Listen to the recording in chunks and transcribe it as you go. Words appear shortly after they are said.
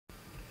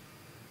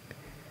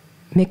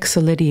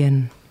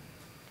Mixolydian.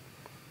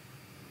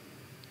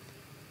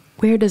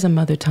 Where does a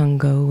mother tongue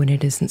go when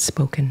it isn't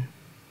spoken?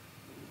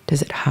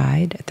 Does it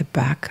hide at the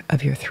back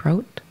of your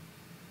throat?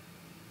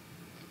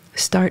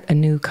 Start a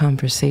new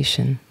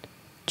conversation.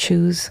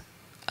 Choose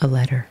a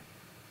letter,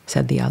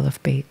 said the aleph.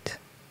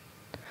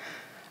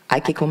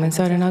 Hay que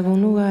comenzar en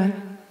algún lugar.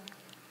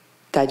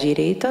 Da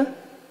direita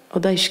ou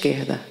da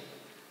esquerda?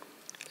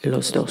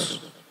 Los dos.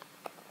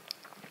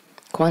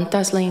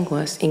 ¿Cuántas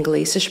lenguas?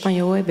 Inglés,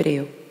 español o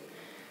hebreo?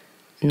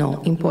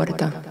 No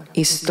importa.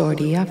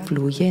 Historia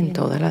fluye en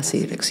todas las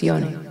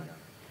direcciones.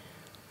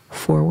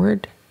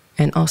 Forward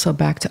and also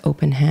back to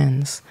open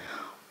hands.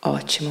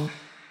 Ótimo.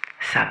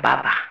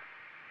 Sababa.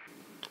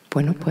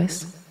 Bueno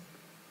pues.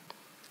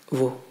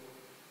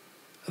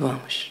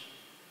 Vamos.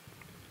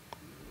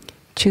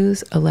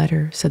 Choose a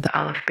letter, said the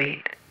aleph.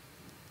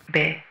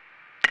 B.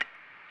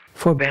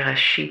 For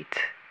Bereshit.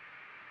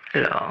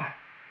 Lo.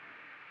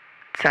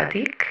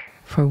 Tzadik.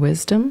 For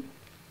wisdom.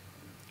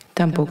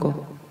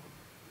 Tampoco.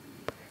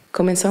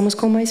 Comenzamos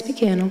con mais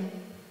pequeno.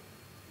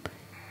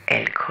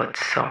 El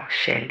kotso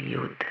shel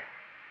Yud.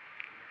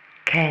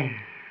 Ken.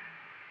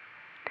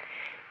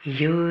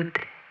 Yud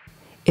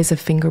is a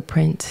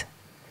fingerprint,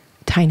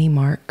 tiny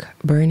mark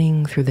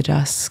burning through the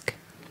dusk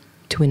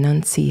to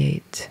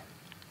enunciate.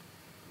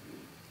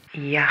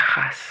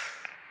 Yachas.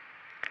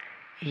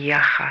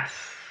 Yachas.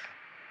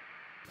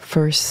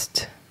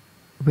 First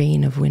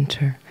rain of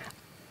winter.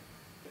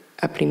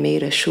 A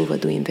primeira chuva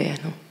do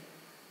inverno.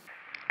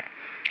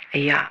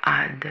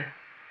 Yaad.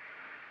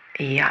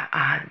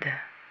 Yaad.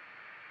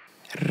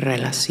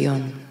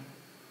 Relación.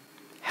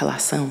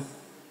 Relação.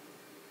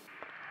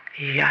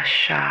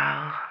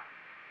 Yashar.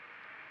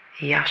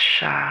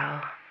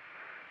 Yashar.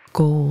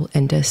 Goal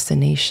and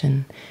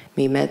destination.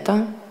 Mi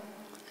meta,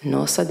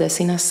 nossa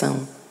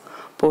destinação.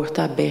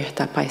 Porta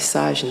aberta à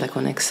paisagem da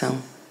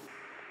conexão.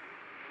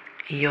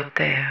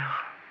 Yoter.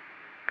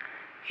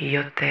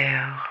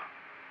 Yoter.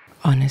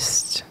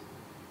 Honest.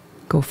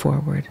 Go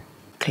forward.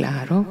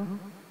 Claro.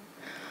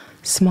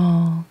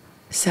 Small,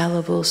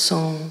 salable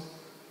song.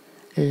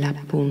 La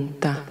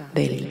punta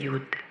del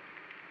Yud.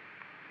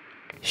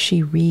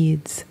 She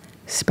reads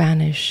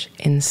Spanish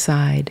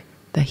inside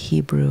the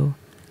Hebrew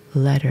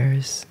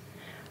letters,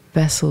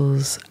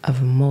 vessels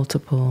of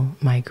multiple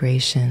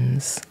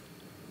migrations.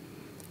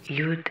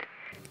 Yud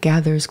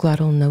gathers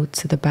glottal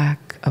notes at the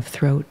back of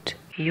throat.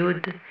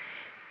 Yud,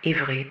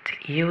 Ivrit,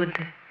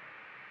 Yud,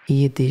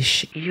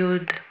 Yiddish,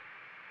 Yud,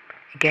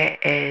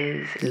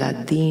 Ge'ez,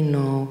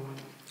 Ladino.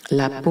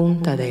 La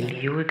punta del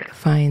Yud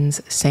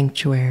finds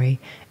sanctuary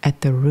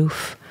at the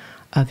roof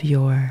of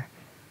your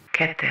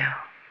Keter.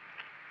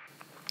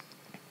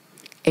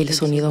 El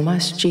sonido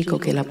más chico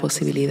que la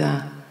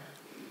posibilidad.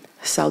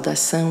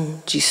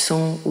 Saudação de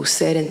som, o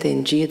ser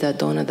entendida,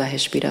 dona da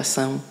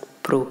respiração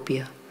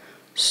própria.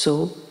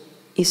 Sou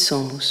e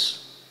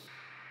somos.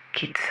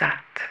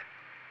 Kitsat.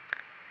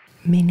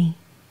 Mini.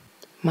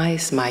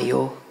 Mais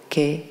maior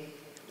que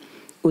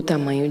o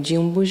tamanho de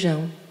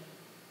bujão.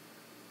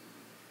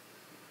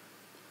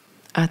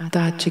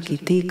 Ata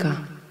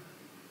chiquitica.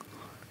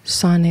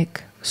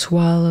 Sonic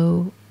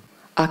swallow.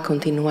 A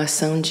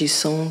continuação de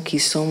som que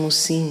somos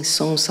sim,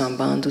 som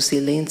sambando,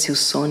 silêncio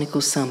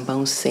sônico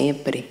sambão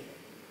sempre.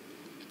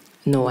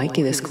 Não há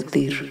que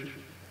discutir.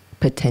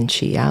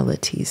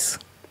 Potentialities.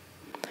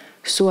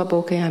 Sua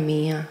boca é a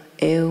minha,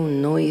 eu,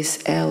 nós,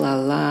 ela,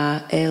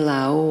 lá,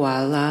 ela ou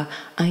alá,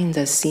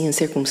 ainda assim em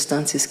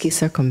circunstâncias que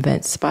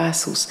circunventam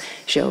espaços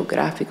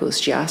geográficos,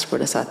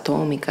 diásporas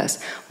atômicas,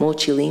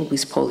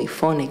 multilingües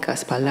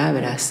polifônicas,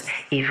 palavras,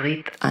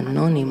 ivrit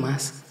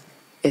anônimas.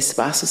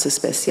 Espaços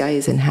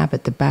especiais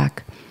inhabit the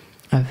back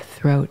of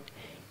throat.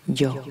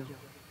 Yo.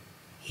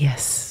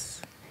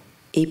 Yes.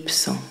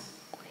 Ipson.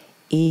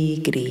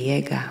 Y.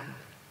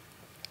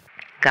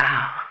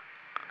 Gar.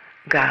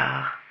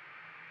 Gar.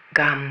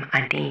 Gam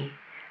ani.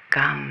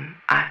 Gam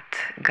at.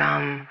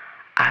 Gam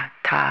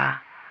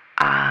ata.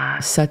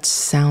 A. Such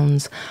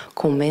sounds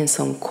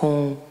começam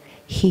com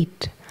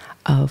heat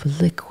of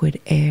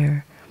liquid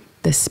air,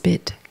 the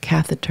spit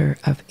catheter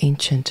of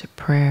ancient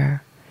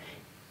prayer.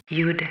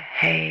 Yud,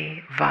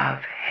 hey,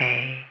 vav,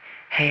 hey,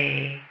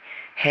 hey,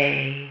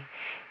 hey,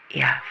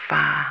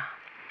 yafa,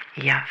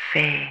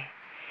 yafe,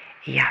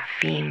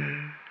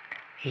 yafim,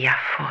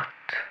 yafot,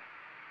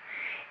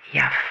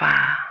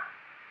 yafa,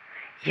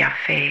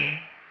 yafe,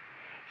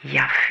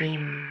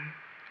 yafim,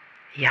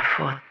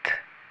 yafot.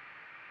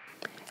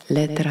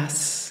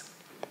 Letras,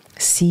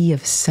 sea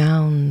of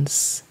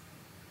sounds.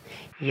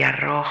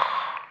 Yaroch,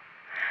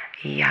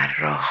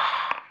 yaroch.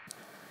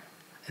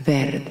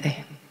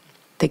 Verde.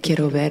 Te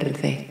quiero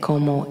verde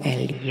como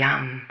el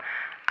yam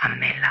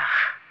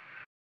amelach.